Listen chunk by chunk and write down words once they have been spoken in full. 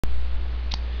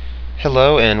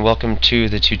Hello and welcome to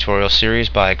the tutorial series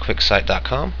by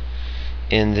QuickSite.com.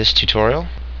 In this tutorial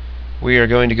we are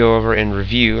going to go over and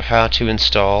review how to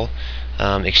install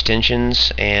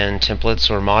extensions and templates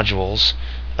or modules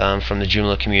from the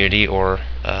Joomla community or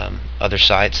other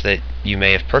sites that you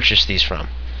may have purchased these from.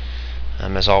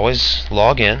 As always,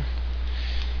 log in,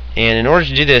 and in order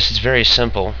to do this it's very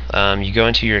simple. You go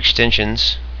into your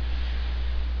extensions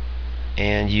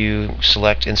and you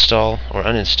select install or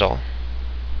uninstall,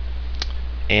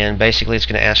 and basically it's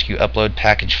going to ask you upload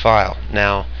package file.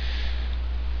 Now,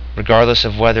 regardless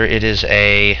of whether it is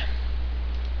a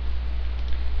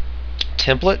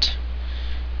template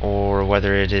or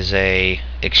whether it is a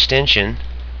extension,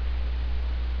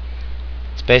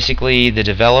 it's basically the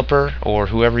developer or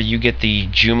whoever you get the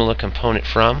Joomla component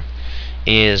from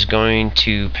is going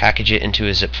to package it into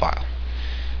a zip file,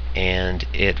 and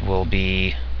it will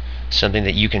be something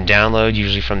that you can download,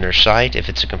 usually from their site. If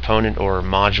it's a component or a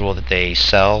module that they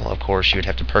sell, of course you would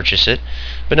have to purchase it,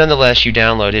 but nonetheless you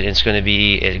download it and it's going to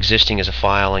be existing as a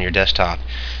file on your desktop.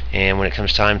 And when it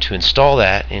comes time to install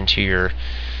that into your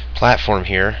platform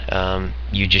here,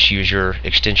 you just use your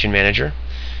extension manager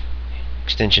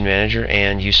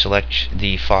and you select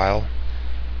the file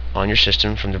on your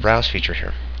system from the browse feature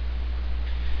here.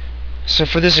 So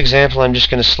for this example I'm just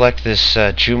going to select this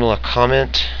Joomla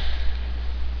comment,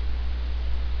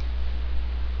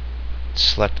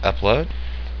 select upload,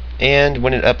 and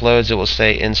when it uploads it will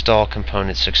say install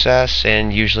component success,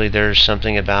 and usually there's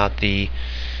something about the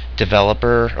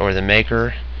developer or the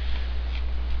maker.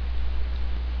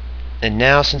 And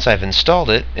now since I've installed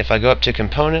it, if I go up to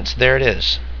components, there it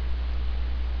is,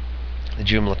 the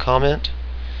Joomla comment.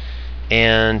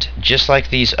 And just like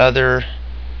these other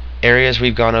areas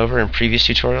we've gone over in previous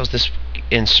tutorials, this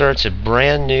inserts a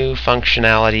brand new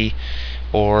functionality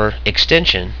or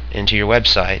extension into your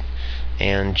website.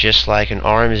 And just like an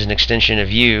arm is an extension of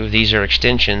you, these are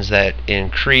extensions that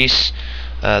increase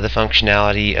the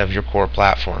functionality of your core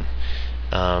platform.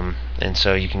 And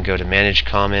so you can go to manage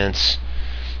comments,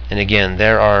 and again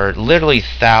there are literally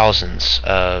thousands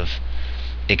of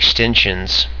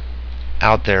extensions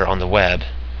out there on the web.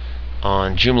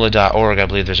 On Joomla.org I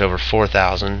believe there's over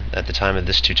 4,000 at the time of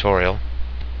this tutorial.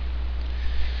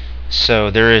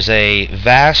 So there is a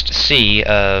vast sea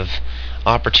of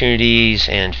opportunities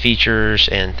and features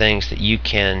and things that you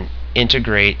can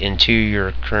integrate into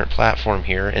your current platform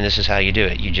here, and this is how you do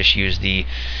it. You just use the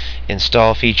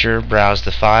install feature, browse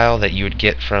the file that you would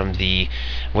get from the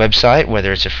website,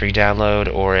 whether it's a free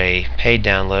download or a paid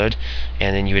download,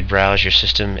 and then you would browse your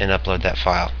system and upload that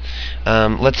file.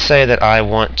 Let's say that I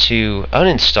want to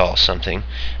uninstall something.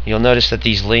 You'll notice that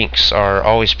these links are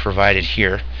always provided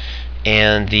here.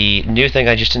 And the new thing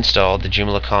I just installed, the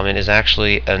Joomla comment, is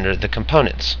actually under the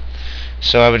components.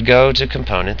 So I would go to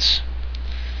components,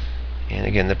 and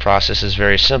again the process is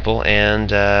very simple,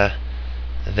 and there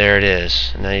it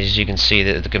is. Now as you can see,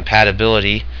 the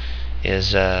compatibility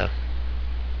is well,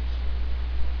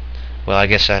 I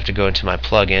guess I have to go into my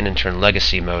plugin and turn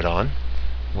legacy mode on,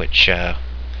 which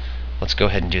let's go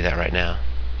ahead and do that right now.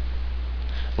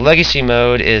 Legacy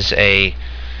mode is a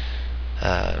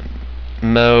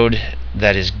mode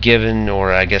that is given,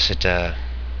 or I guess it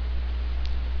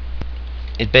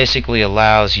basically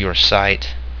allows your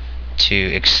site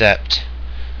to accept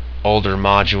older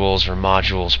modules or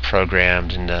modules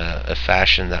programmed in a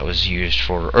fashion that was used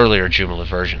for earlier Joomla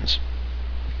versions.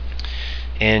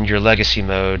 And your legacy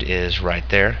mode is right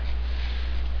there.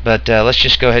 But let's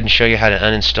just go ahead and show you how to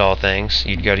uninstall things.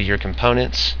 You'd go to your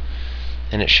components,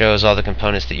 and it shows all the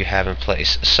components that you have in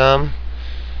place. Some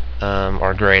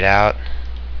are grayed out.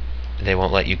 They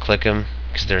won't let you click them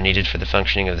because they're needed for the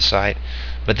functioning of the site.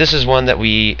 But this is one that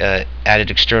we added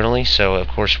externally, so of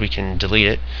course we can delete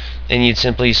it. And you'd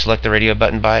simply select the radio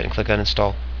button by it and click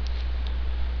uninstall.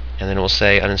 And then it will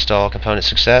say uninstall component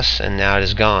success, and now it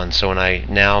is gone. So when I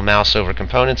now mouse over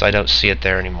components, I don't see it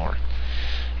there anymore.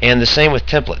 And the same with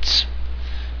templates.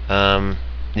 The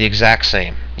exact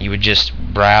same. You would just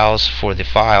browse for the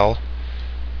file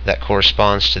that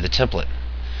corresponds to the template.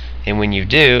 And when you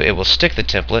do, it will stick the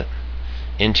template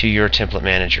into your template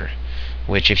manager,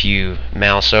 which if you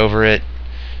mouse over it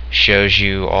shows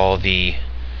you all the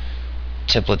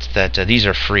templates that these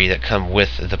are free that come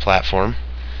with the platform.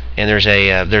 And there's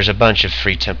a bunch of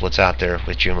free templates out there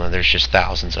with Joomla. There's just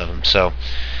thousands of them. So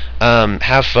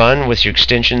have fun with your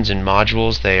extensions and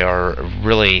modules. They are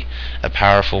really a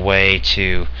powerful way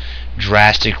to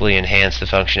drastically enhance the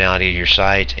functionality of your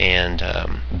site and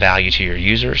value to your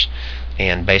users.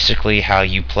 And basically how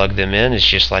you plug them in is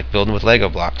just like building with Lego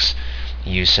blocks.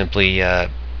 You simply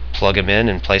plug them in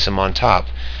and place them on top,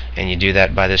 and you do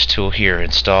that by this tool here,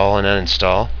 install and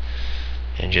uninstall.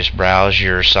 and just browse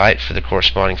your site for the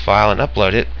corresponding file and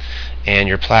upload it, and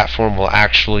your platform will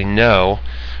actually know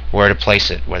where to place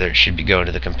it, whether it should be going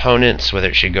to the components, whether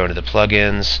it should go to the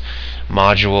plugins,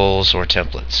 modules, or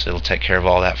templates. It'll take care of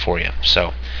all that for you.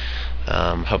 So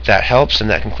hope that helps, and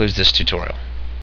that concludes this tutorial.